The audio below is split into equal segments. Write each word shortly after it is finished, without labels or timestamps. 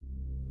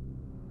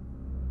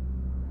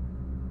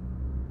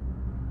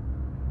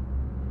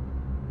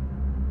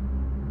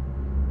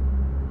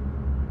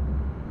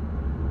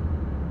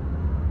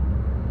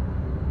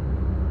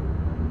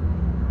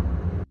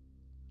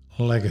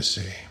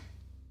Legacy.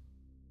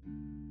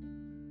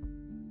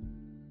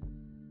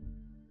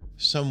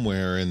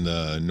 Somewhere in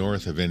the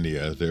north of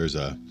India, there's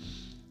a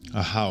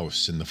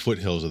house in the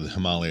foothills of the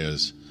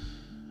Himalayas,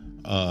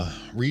 a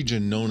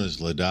region known as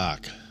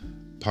Ladakh,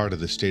 part of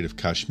the state of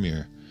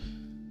Kashmir.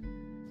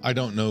 I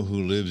don't know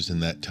who lives in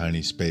that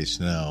tiny space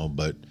now,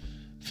 but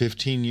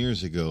 15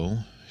 years ago,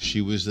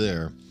 she was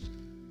there.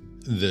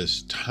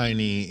 This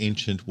tiny,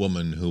 ancient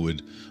woman who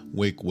would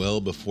wake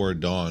well before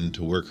dawn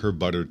to work her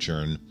butter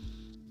churn,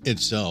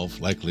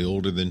 itself likely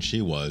older than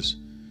she was.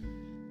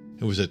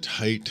 It was a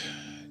tight,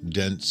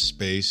 dense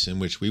space in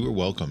which we were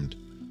welcomed,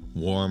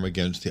 warm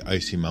against the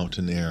icy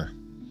mountain air.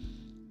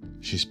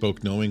 She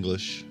spoke no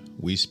English.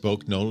 We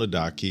spoke no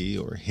Ladakhi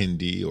or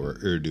Hindi or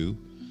Urdu.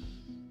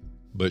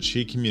 But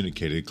she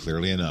communicated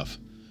clearly enough,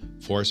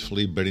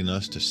 forcefully bidding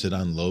us to sit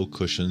on low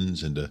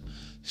cushions and to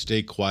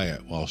stay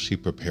quiet while she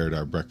prepared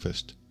our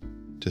breakfast,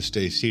 to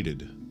stay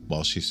seated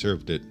while she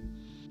served it,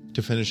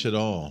 to finish it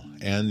all,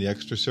 and the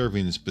extra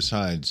servings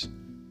besides,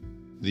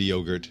 the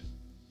yogurt,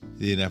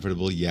 the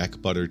inevitable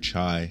yak butter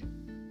chai,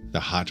 the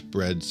hot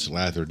bread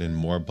slathered in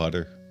more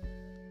butter.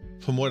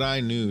 From what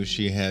I knew,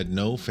 she had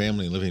no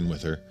family living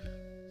with her.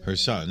 Her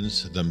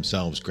sons,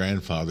 themselves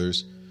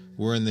grandfathers,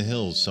 were in the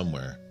hills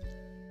somewhere.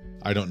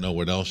 I don't know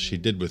what else she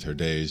did with her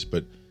days,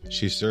 but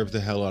she served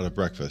the hell out of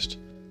breakfast,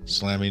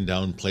 slamming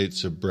down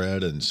plates of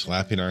bread and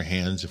slapping our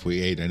hands if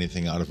we ate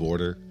anything out of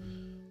order.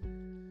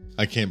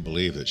 I can't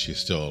believe that she's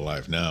still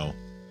alive now.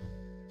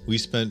 We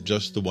spent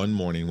just the one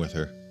morning with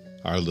her,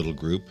 our little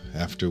group,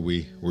 after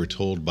we were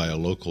told by a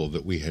local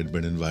that we had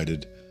been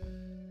invited.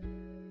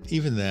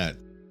 Even that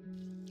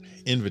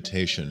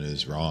invitation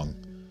is wrong.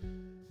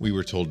 We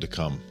were told to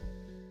come.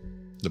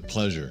 The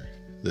pleasure,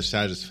 the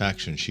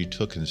satisfaction she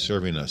took in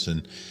serving us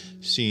and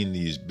seeing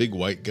these big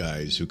white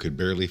guys who could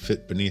barely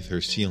fit beneath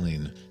her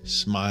ceiling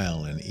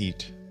smile and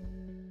eat.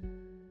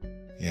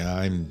 Yeah,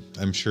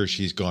 I'm sure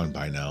she's gone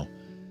by now.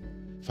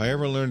 If I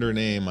ever learned her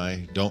name,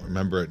 I don't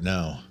remember it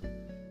now.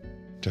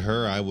 To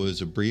her, I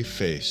was a brief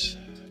face,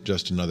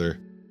 just another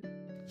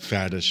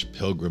faddish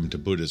pilgrim to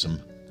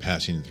Buddhism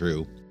passing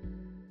through.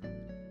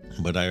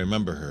 But I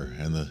remember her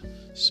and the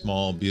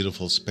small,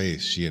 beautiful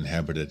space she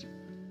inhabited.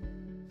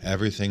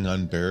 Everything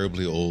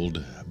unbearably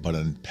old, but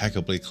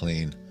impeccably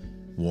clean,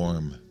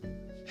 warm,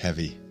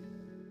 heavy.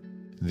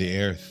 The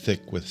air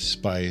thick with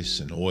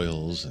spice and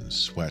oils and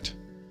sweat.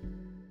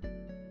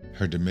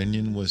 Her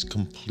dominion was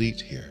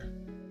complete here.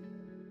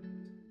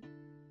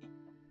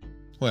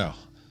 Well,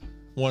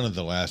 one of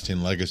the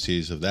lasting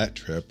legacies of that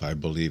trip, I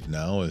believe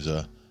now, is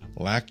a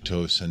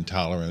lactose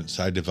intolerance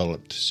I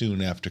developed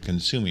soon after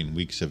consuming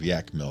weeks of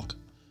yak milk.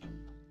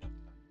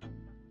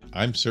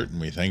 I'm certain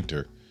we thanked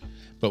her,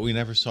 but we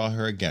never saw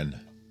her again,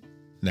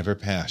 never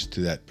passed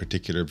through that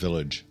particular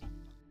village.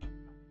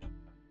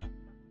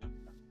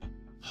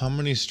 How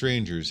many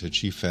strangers had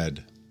she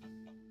fed?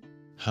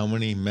 How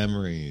many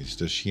memories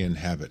does she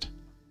inhabit?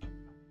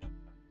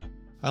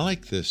 I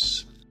like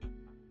this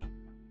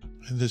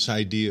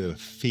idea of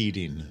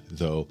feeding,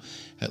 though,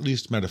 at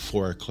least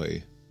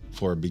metaphorically,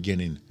 for a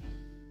beginning.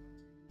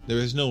 There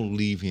is no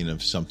leaving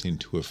of something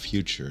to a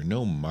future,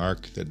 no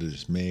mark that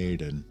is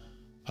made, and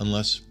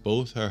unless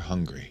both are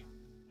hungry.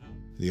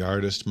 The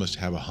artist must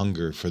have a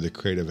hunger for the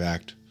creative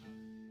act,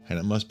 and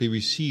it must be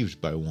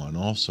received by one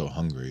also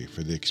hungry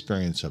for the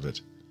experience of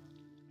it.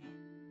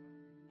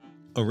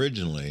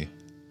 Originally,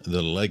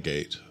 the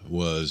legate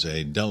was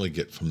a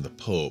delegate from the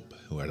Pope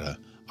who had a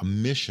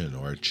mission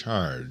or a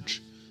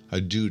charge, a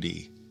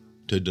duty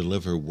to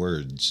deliver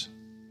words.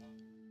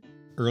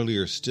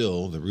 Earlier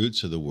still, the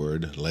roots of the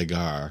word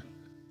legar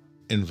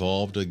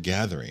involved a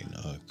gathering,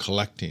 a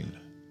collecting,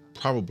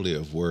 probably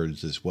of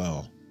words as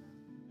well.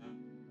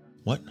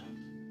 What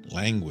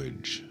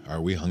language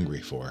are we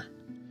hungry for?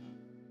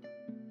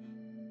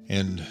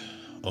 And,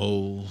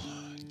 oh,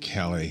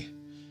 Callie,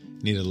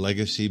 need a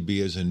legacy be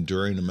as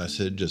enduring a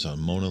message as a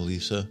Mona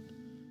Lisa?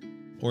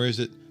 Or is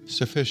it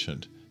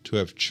sufficient to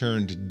have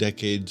churned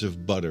decades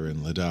of butter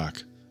in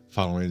Ladakh,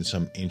 following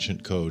some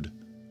ancient code?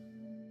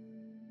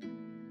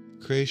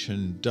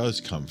 Creation does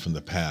come from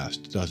the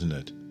past, doesn't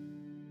it?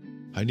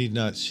 I need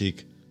not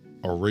seek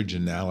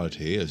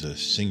originality as a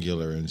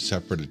singular and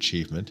separate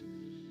achievement.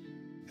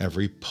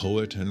 Every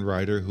poet and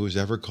writer who has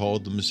ever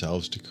called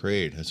themselves to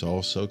create has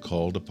also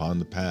called upon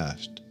the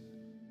past.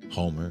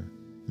 Homer,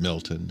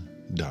 Milton,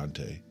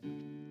 Dante.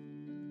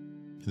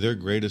 Their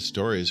greatest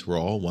stories were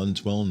all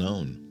once well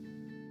known.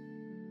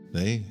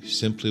 They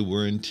simply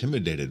were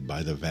intimidated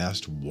by the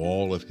vast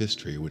wall of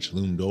history which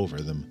loomed over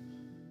them.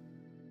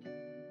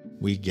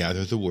 We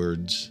gather the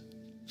words,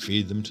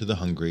 feed them to the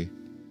hungry,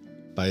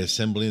 by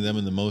assembling them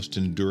in the most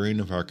enduring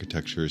of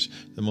architectures,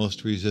 the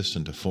most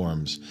resistant of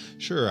forms.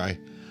 Sure,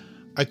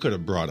 I could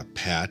have brought a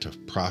pat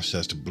of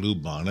processed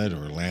bluebonnet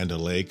or Land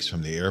O'Lakes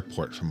from the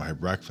airport for my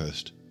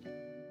breakfast.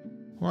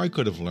 Or I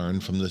could have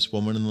learned from this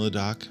woman in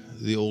Ladakh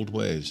the old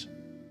ways.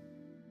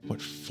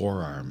 What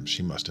forearms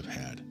she must have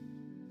had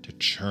to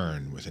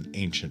churn with an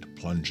ancient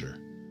plunger,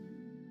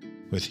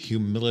 with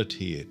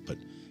humility but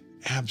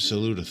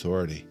absolute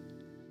authority.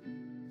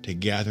 to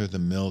gather the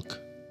milk,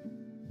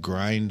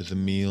 grind the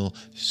meal,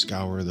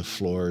 scour the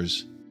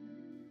floors,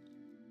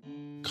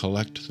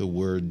 collect the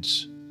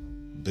words,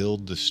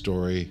 build the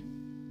story,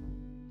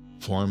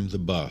 form the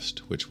bust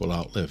which will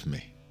outlive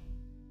me.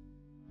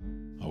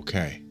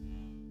 Okay.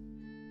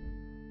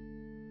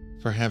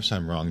 Perhaps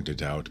I'm wrong to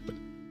doubt,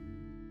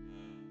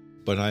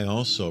 but I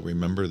also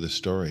remember the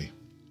story.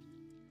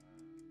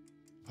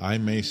 I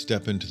may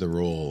step into the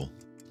role,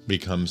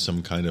 become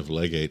some kind of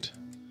legate,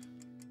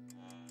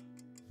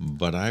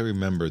 but I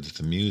remember that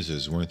the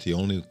muses weren't the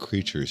only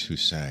creatures who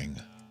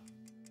sang.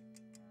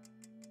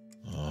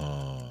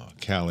 Oh,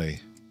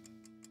 Callie,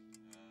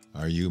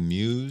 are you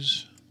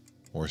muse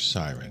or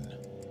siren?